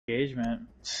engagement.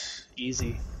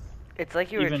 Easy. It's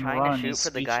like you were Even trying run to shoot is for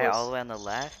the guy all speechless. the way on the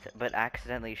left, but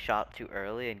accidentally shot too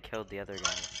early and killed the other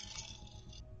guy.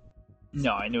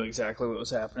 No, I knew exactly what was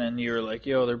happening. You were like,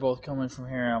 yo, they're both coming from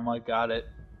here. I'm like, got it.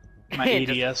 My ADS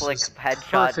Just flick, is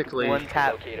headshot, perfectly... one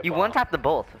tap. You one tapped the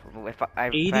both, if I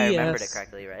remembered it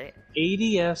correctly, right?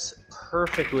 ADS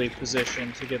perfectly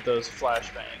positioned to get those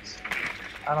flashbangs.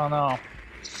 I don't know.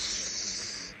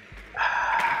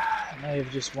 I may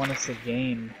have just won us a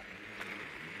game.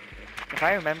 If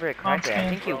I remember it correctly, I Bomb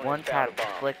think you one tap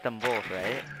flicked them both,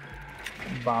 right?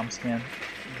 Bomb scan.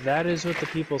 That is what the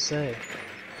people say.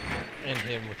 And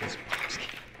him with his bomb scan.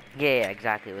 Yeah,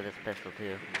 exactly, with his pistol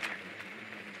too.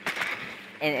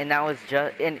 And that was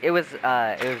just, and it was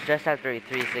just after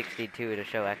 362 to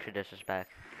show extra disrespect.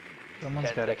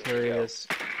 Someone's got to carry this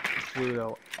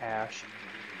Pluto ass.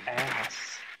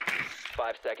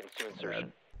 5 seconds to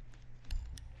insertion.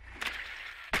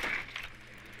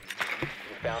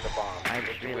 You found a bomb. I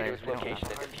just realized its location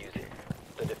and defuse it.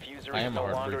 The diffuser I is am no a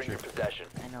hard longer in your breacher. possession.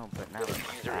 I know, but now The it's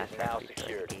diffuser fast, is now it's like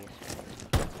secured. decent.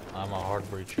 I'm a hard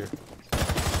breacher.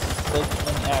 Like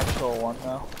an actual one,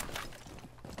 though.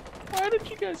 Why did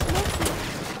you guys love me?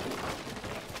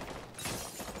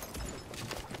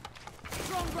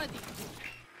 Drone ready.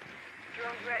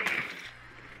 Drone ready.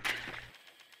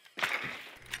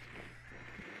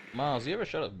 Miles, you ever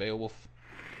shot at Beowulf?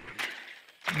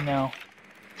 No.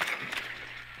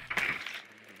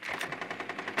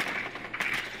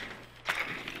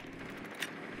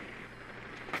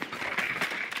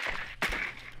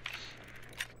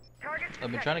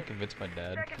 I've been trying to convince my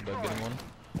dad about getting one.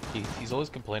 He's always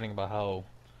complaining about how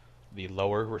the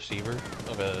lower receiver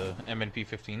of a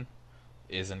MNP-15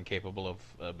 is incapable of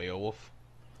a Beowulf.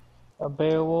 A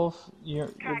Beowulf, you're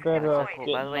better off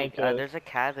getting By the way, like a... there's a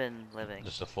cabin living.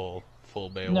 Just a full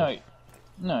Beowulf.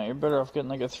 No, you're better off getting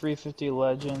like a 350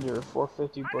 Legend or a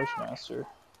 450 Bushmaster.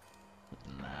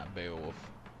 Nah, Beowulf.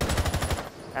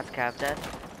 That's Cav dead.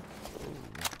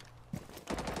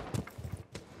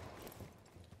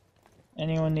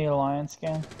 Anyone need a lion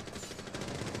scan?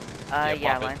 Yeah,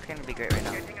 pop it. line's gonna be great right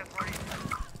now.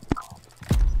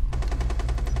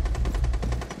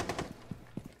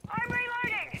 I'm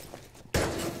reloading.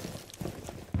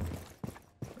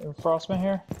 Frostman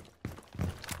here?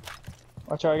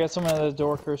 Watch out, I got someone at the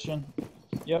door, Christian.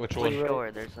 Yep. Which to one? the right.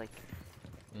 Sure, there's like...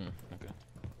 Okay.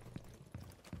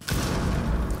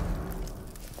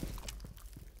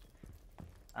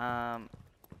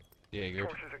 Yeah, you're...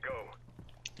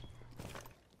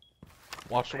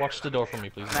 Watch the door for me,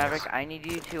 please. Maverick, I need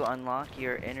you to unlock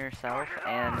your inner self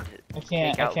and I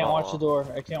can't watch the door.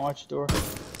 I can't watch the door.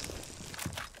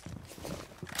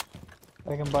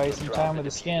 I can buy you some time with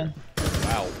the skin.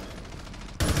 Wow.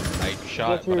 I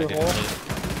shot, through but I your didn't hole? hit.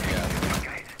 Yeah.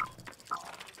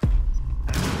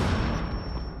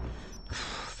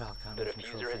 The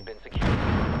diffuser has been secured.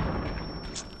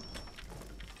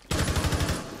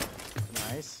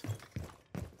 Nice.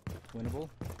 Winnable.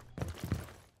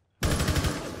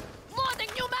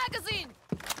 Loading new magazine.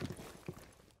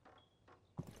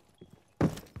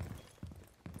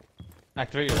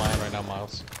 Activate your lion right now,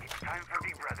 Miles. It's time for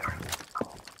me, brother.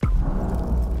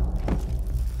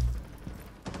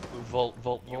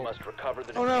 Vault. You must recover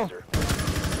the Oh, no. diffuser.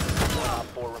 One op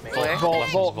 4 remains. Where?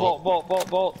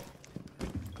 Vault.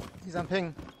 He's on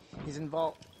ping. He's in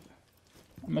vault.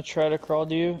 I'm gonna try to crawl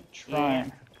to you.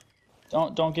 Trying.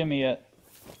 Don't get me yet.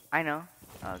 I know.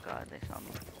 Oh god, they saw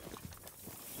me.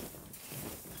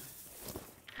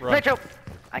 Run. Metro!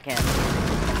 I can't.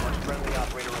 One friendly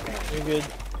operator remains. You're good.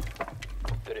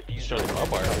 The Show diffuser the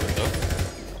barbed wire window.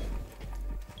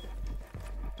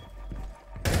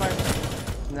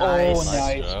 Nice. Oh,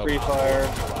 nice. job. Free fire.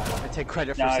 I take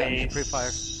credit for setting Nice. free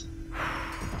fire.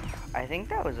 I think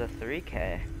that was a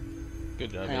 3K.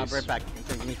 Good job, Hang on, I'll Ace. be right back.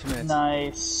 Give me 2 minutes.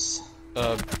 Nice.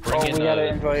 Bring in, we gotta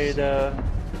invite,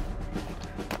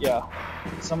 yeah.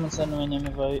 Someone send him an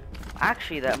invite.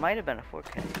 Actually, that might have been a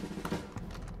 4K.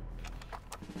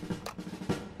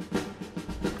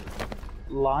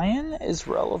 Lion is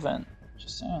relevant.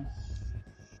 Just saying.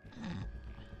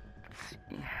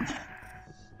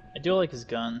 I do like his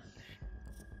gun.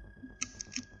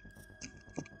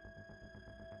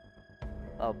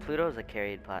 Oh, Pluto's a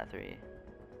carried plat 3.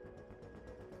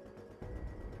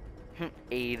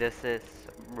 8 assists,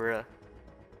 bruh.